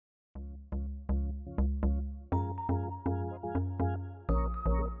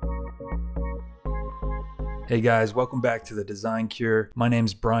Hey guys, welcome back to the Design Cure. My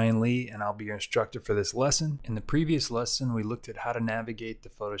name's Brian Lee and I'll be your instructor for this lesson. In the previous lesson, we looked at how to navigate the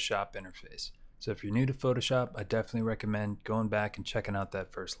Photoshop interface. So if you're new to Photoshop, I definitely recommend going back and checking out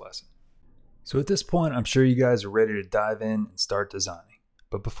that first lesson. So at this point, I'm sure you guys are ready to dive in and start designing.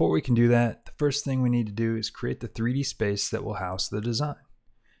 But before we can do that, the first thing we need to do is create the 3D space that will house the design.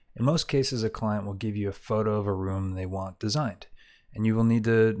 In most cases, a client will give you a photo of a room they want designed, and you will need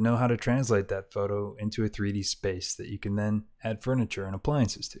to know how to translate that photo into a 3D space that you can then add furniture and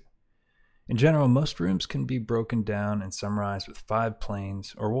appliances to. In general, most rooms can be broken down and summarized with 5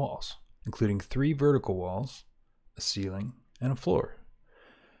 planes or walls, including 3 vertical walls, a ceiling, and a floor.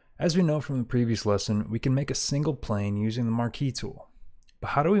 As we know from the previous lesson, we can make a single plane using the marquee tool.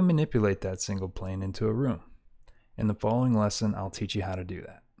 But how do we manipulate that single plane into a room? In the following lesson, I'll teach you how to do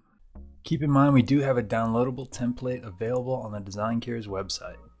that. Keep in mind we do have a downloadable template available on the Design Cure's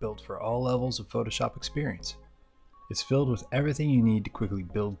website, built for all levels of Photoshop experience. It's filled with everything you need to quickly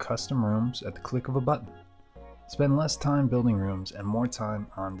build custom rooms at the click of a button. Spend less time building rooms and more time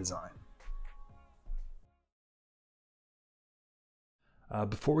on design.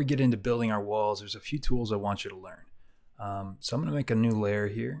 Before we get into building our walls, there's a few tools I want you to learn. So I'm going to make a new layer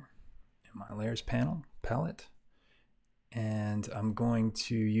here in my layers palette. And I'm going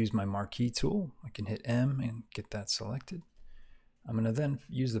to use my marquee tool. I can hit M and get that selected. I'm going to then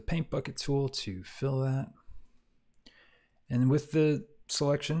use the paint bucket tool to fill that. And with the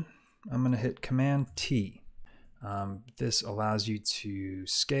selection, I'm going to hit Command T. This allows you to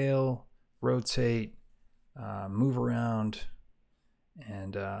scale, rotate, move around,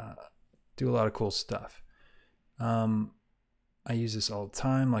 and do a lot of cool stuff. I use this all the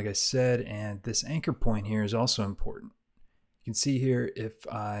time, like I said, and this anchor point here is also important. You can see here, if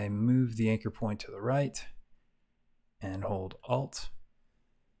I move the anchor point to the right and hold Alt,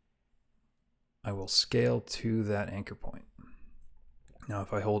 I will scale to that anchor point. Now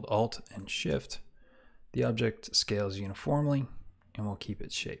if I hold Alt and Shift, the object scales uniformly and will keep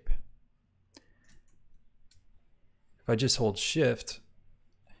its shape. If I just hold Shift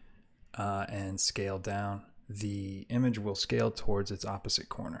and scale down, the image will scale towards its opposite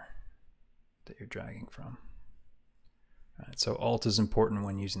corner that you're dragging from. Right, so Alt is important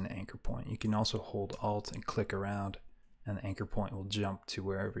when using the anchor point. You can also hold Alt and click around, and the anchor point will jump to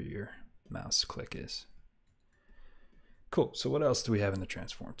wherever your mouse click is. Cool, so what else do we have in the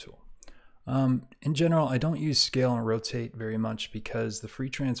transform tool? In general, I don't use scale and rotate very much because the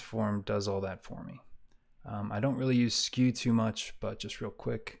free transform does all that for me. I don't really use skew too much, but just real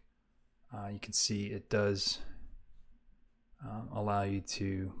quick, you can see it does allow you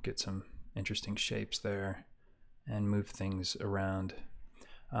to get some interesting shapes there and move things around.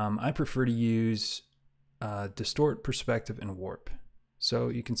 I prefer to use distort, perspective, and warp. So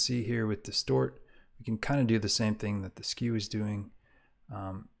you can see here with distort, we can kind of do the same thing that the skew is doing,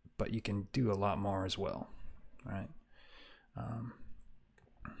 but you can do a lot more as well, right?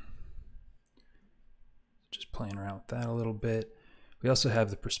 Just playing around with that a little bit. We also have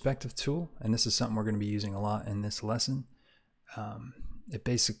the perspective tool, and this is something we're going to be using a lot in this lesson. It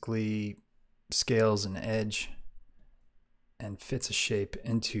basically scales an edge and fits a shape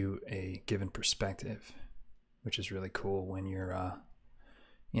into a given perspective, which is really cool when you're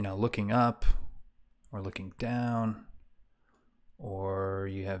looking up or looking down, or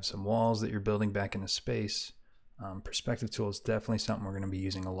you have some walls that you're building back into space. Perspective tool is definitely something we're going to be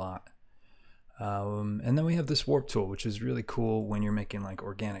using a lot. And then we have this warp tool, which is really cool when you're making like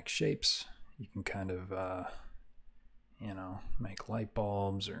organic shapes. You can kind of make light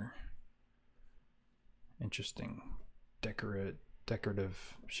bulbs or interesting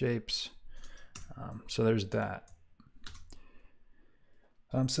decorative shapes. So there's that.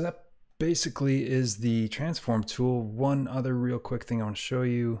 So that basically is the transform tool. One other real quick thing I want to show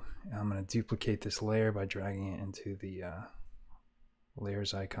you. I'm going to duplicate this layer by dragging it into the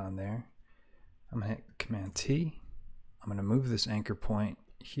layers icon there. I'm going to hit Command T. I'm going to move this anchor point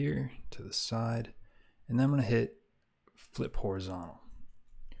here to the side, and then I'm going to hit flip horizontal.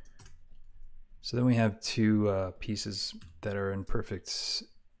 So then we have 2 pieces that are in perfect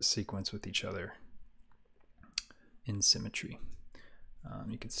sequence with each other in symmetry.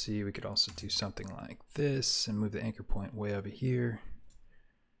 You can see we could also do something like this and move the anchor point way over here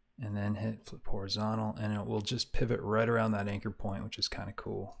and then hit flip horizontal, and it will just pivot right around that anchor point, which is kind of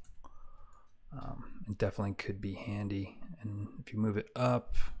cool. It definitely could be handy. And if you move it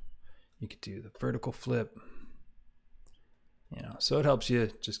up, you could do the vertical flip, so it helps you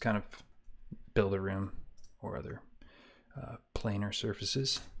just kind of build a room or other planar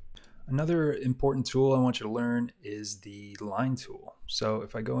surfaces. Another important tool I want you to learn is the line tool. So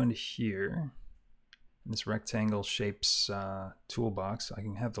if I go into here in this rectangle shapes toolbox, I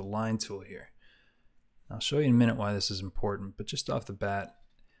can have the line tool here. I'll show you in a minute why this is important, but just off the bat,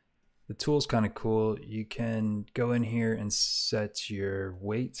 the tool's kind of cool. You can go in here and set your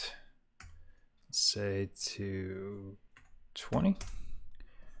weight, say to 20,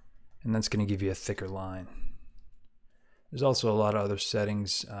 and that's going to give you a thicker line. There's also a lot of other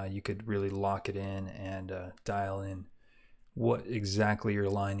settings. You could really lock it in and dial in what exactly your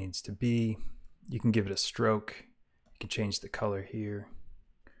line needs to be. You can give it a stroke. You can change the color here,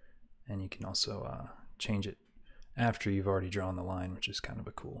 and you can also change it after you've already drawn the line, which is kind of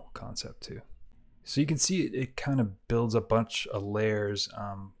a cool concept too. So you can see it kind of builds a bunch of layers.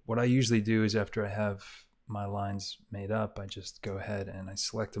 What I usually do is after I have my lines made up, I just go ahead and I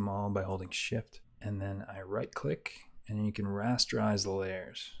select them all by holding Shift, and then I right click, and then you can rasterize the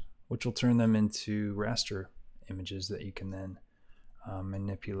layers, which will turn them into raster images that you can then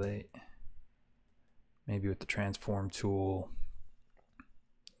manipulate, maybe with the transform tool.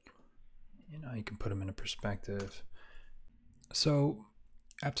 You know, you can put them in a perspective. So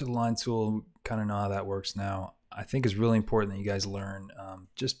after the line tool, kind of know how that works now. I think it's really important that you guys learn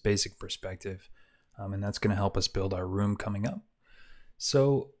just basic perspective, and that's going to help us build our room coming up.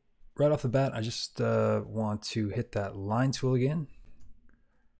 So right off the bat, I just want to hit that line tool again,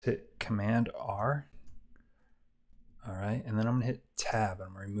 hit Command R. All right, and then I'm gonna hit Tab, and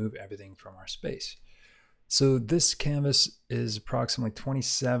I'm gonna remove everything from our space. So this canvas is approximately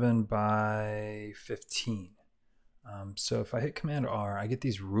 27 by 15. So if I hit Command R, I get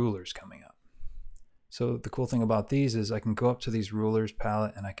these rulers coming up. So the cool thing about these is I can go up to these rulers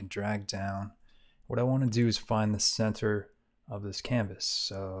palette and I can drag down. What I want to do is find the center of this canvas.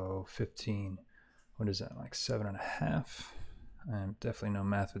 So 15, what is that, like 7.5? I'm definitely no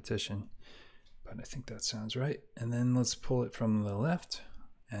mathematician, but I think that sounds right. And then let's pull it from the left,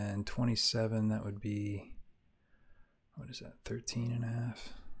 and 27, that would be, what is that, 13.5?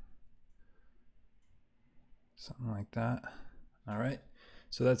 Something like that. All right,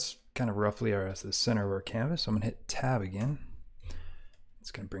 so that's kind of roughly the center of our canvas. I'm gonna hit Tab again. It's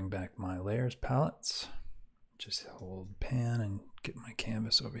gonna bring back my layers palettes. Just hold pan and get my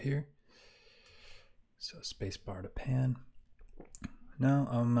canvas over here. So spacebar to pan. Now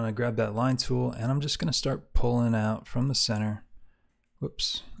I'm gonna grab that line tool and I'm just gonna start pulling out from the center.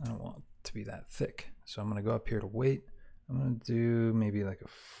 Whoops, I don't want it to be that thick. So I'm gonna go up here to weight. I'm gonna do maybe like a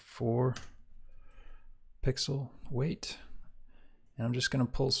 4 pixel weight. And I'm just gonna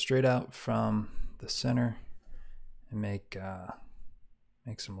pull straight out from the center and make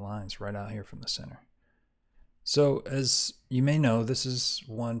some lines right out here from the center. So as you may know, this is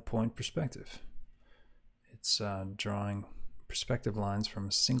 1-point perspective. It's drawing perspective lines from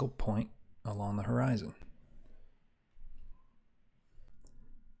a single point along the horizon.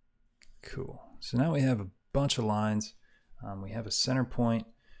 Cool. So now we have a bunch of lines. We have a center point,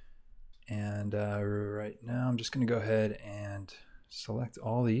 and right now I'm just going to go ahead and select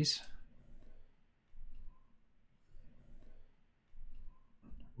all these,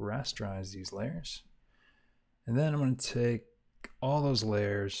 rasterize these layers, and then I'm going to take all those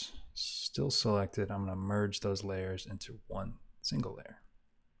layers still selected. I'm going to merge those layers into one single layer.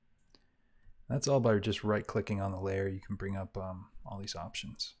 That's all by just right clicking on the layer. You can bring up all these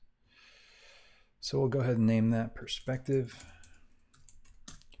options. So we'll go ahead and name that perspective.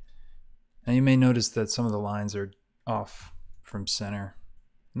 Now you may notice that some of the lines are off from center,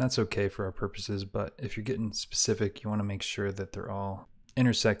 and that's okay for our purposes, but if you're getting specific, you want to make sure that they're all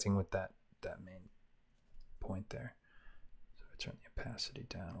intersecting with that main point there. So I turn the opacity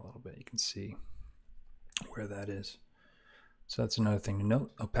down a little bit, you can see where that is. So that's another thing to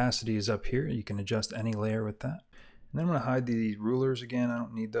note. Opacity is up here. You can adjust any layer with that. And then I'm going to hide these rulers again. I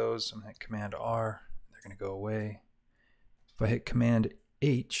don't need those. I'm going to hit Command R. They're going to go away. If I hit Command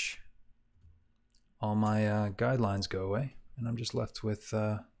H, all my guidelines go away, and I'm just left with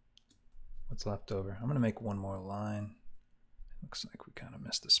what's left over. I'm going to make one more line. Looks like we kind of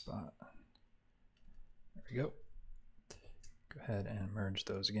missed a spot. There we go. Go ahead and merge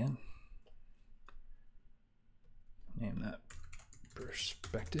those again. Name that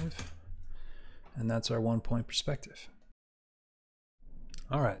perspective. And that's our 1-point perspective.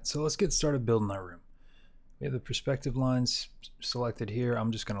 All right, so let's get started building our room. We have the perspective lines selected here.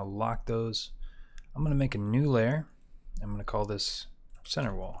 I'm just gonna lock those. I'm gonna make a new layer. I'm gonna call this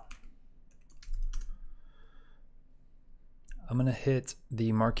center wall. I'm gonna hit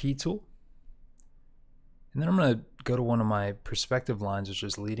the marquee tool. And then I'm gonna go to one of my perspective lines, which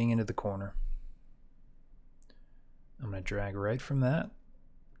is leading into the corner. I'm gonna drag right from that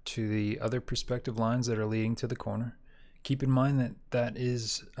to the other perspective lines that are leading to the corner. Keep in mind that that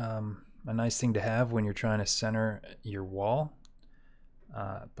is a nice thing to have when you're trying to center your wall.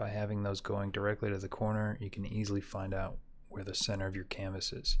 By having those going directly to the corner, you can easily find out where the center of your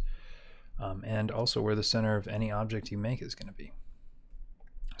canvas is, and also where the center of any object you make is going to be.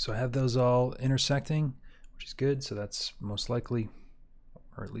 So I have those all intersecting, which is good. So that's most likely,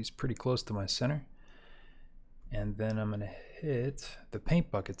 or at least pretty close to my center. And then I'm going to hit the paint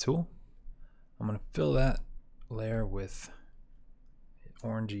bucket tool. I'm going to fill that layer with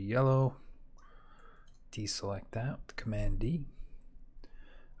orangey yellow. Deselect that with Command D.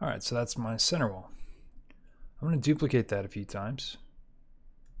 All right, so that's my center wall. I'm going to duplicate that a few times.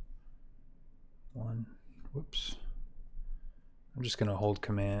 Whoops. I'm just going to hold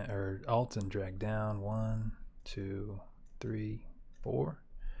Command or Alt and drag down. 1, 2, 3, 4.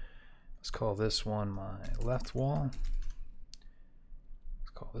 Let's call this one my left wall. Let's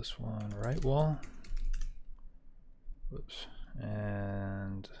call this one right wall. Whoops.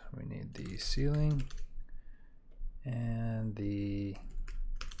 And we need the ceiling and the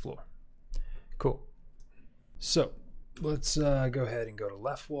floor. Cool. So let's go ahead and go to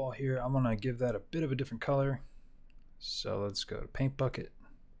left wall here. I'm going to give that a bit of a different color. So let's go to paint bucket,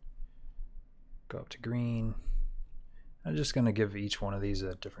 go up to green. I'm just going to give each one of these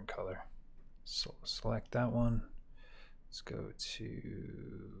a different color. So select that one. Let's go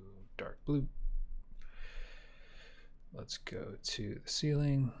to dark blue. Let's go to the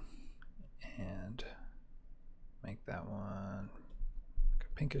ceiling and make that one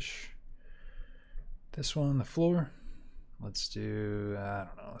pinkish. This one, the floor, let's do, I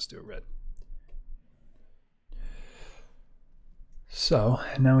don't know, let's do a red. So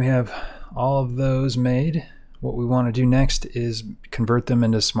now we have all of those made. What we want to do next is convert them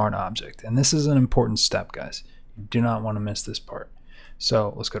into smart object. And this is an important step, guys. You do not want to miss this part.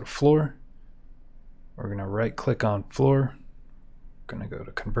 So let's go to floor. We're going to right click on floor. We're going to go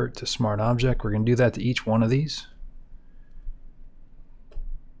to convert to smart object. We're going to do that to each one of these.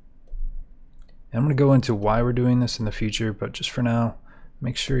 And I'm going to go into why we're doing this in the future, but just for now,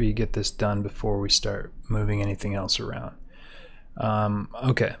 make sure you get this done before we start moving anything else around.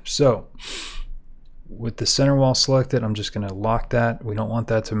 Okay, so with the center wall selected, I'm just going to lock that. We don't want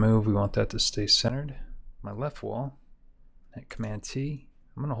that to move. We want that to stay centered. My left wall, hit Command T.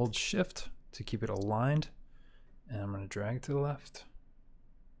 I'm going to hold Shift to keep it aligned, and I'm going to drag it to the left.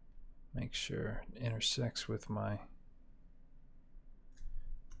 Make sure it intersects with my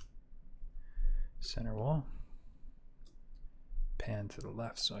center wall. Pan to the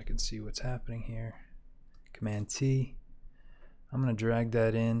left so I can see what's happening here. Command T. I'm going to drag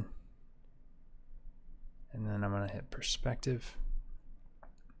that in, and then I'm going to hit perspective,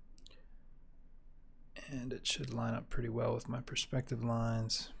 and it should line up pretty well with my perspective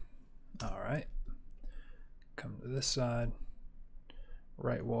lines. All right, come to this side,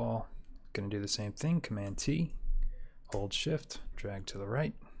 right wall, going to do the same thing. Command T, hold Shift, drag to the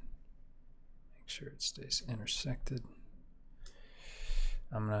right, make sure it stays intersected.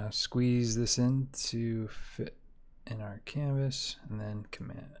 I'm going to squeeze this in to fit in our canvas, and then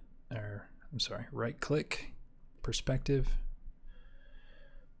right click, perspective,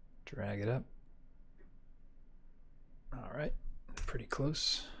 drag it up. All right, pretty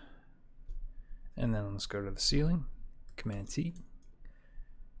close. And then let's go to the ceiling, Command T.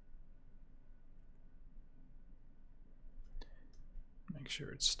 Make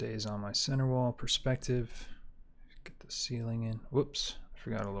sure it stays on my center wall, perspective, get the ceiling in. Whoops, I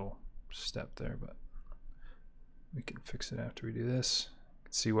forgot a little step there, but we can fix it after we do this. You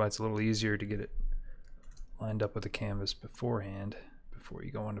can see why it's a little easier to get it lined up with the canvas beforehand, before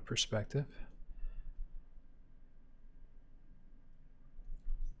you go into perspective.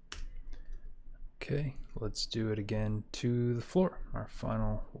 Okay, let's do it again to the floor, our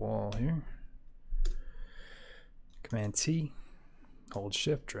final wall here. Command T, hold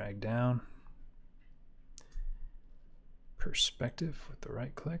Shift, drag down. Perspective with the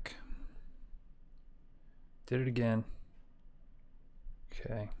right click. Did it again.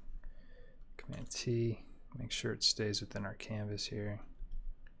 Okay. Command T. Make sure it stays within our canvas here.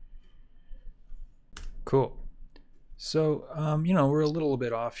 Cool. So, you know, we're a little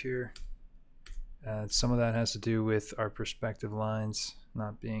bit off here. Some of that has to do with our perspective lines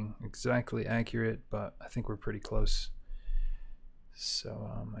not being exactly accurate, but I think we're pretty close.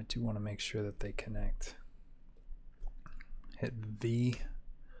 So I do want to make sure that they connect. Hit V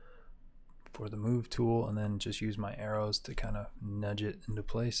for the move tool, and then just use my arrows to kind of nudge it into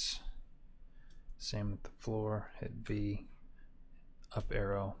place. Same with the floor, hit V, up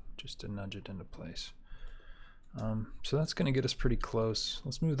arrow, just to nudge it into place. So that's going to get us pretty close.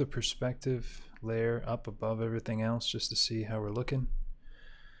 Let's move the perspective layer up above everything else just to see how we're looking.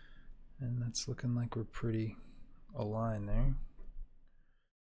 And that's looking like we're pretty aligned there.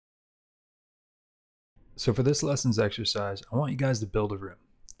 So for this lesson's exercise, I want you guys to build a room.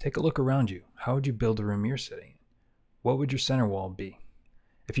 Take a look around you. How would you build a room you're sitting in? What would your center wall be?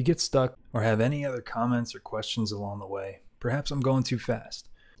 If you get stuck or have any other comments or questions along the way, perhaps I'm going too fast,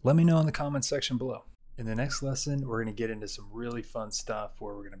 let me know in the comments section below. In the next lesson, we're going to get into some really fun stuff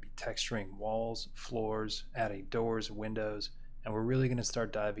where we're going to be texturing walls, floors, adding doors, windows, and we're really going to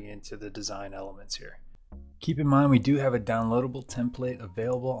start diving into the design elements here. Keep in mind we do have a downloadable template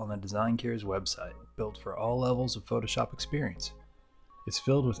available on the Design Cure's website, built for all levels of Photoshop experience. It's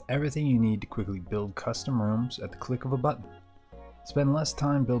filled with everything you need to quickly build custom rooms at the click of a button. Spend less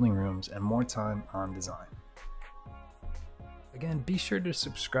time building rooms and more time on design. Again, be sure to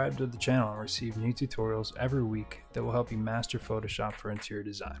subscribe to the channel and receive new tutorials every week that will help you master Photoshop for interior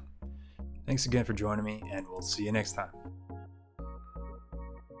design. Thanks again for joining me, and we'll see you next time.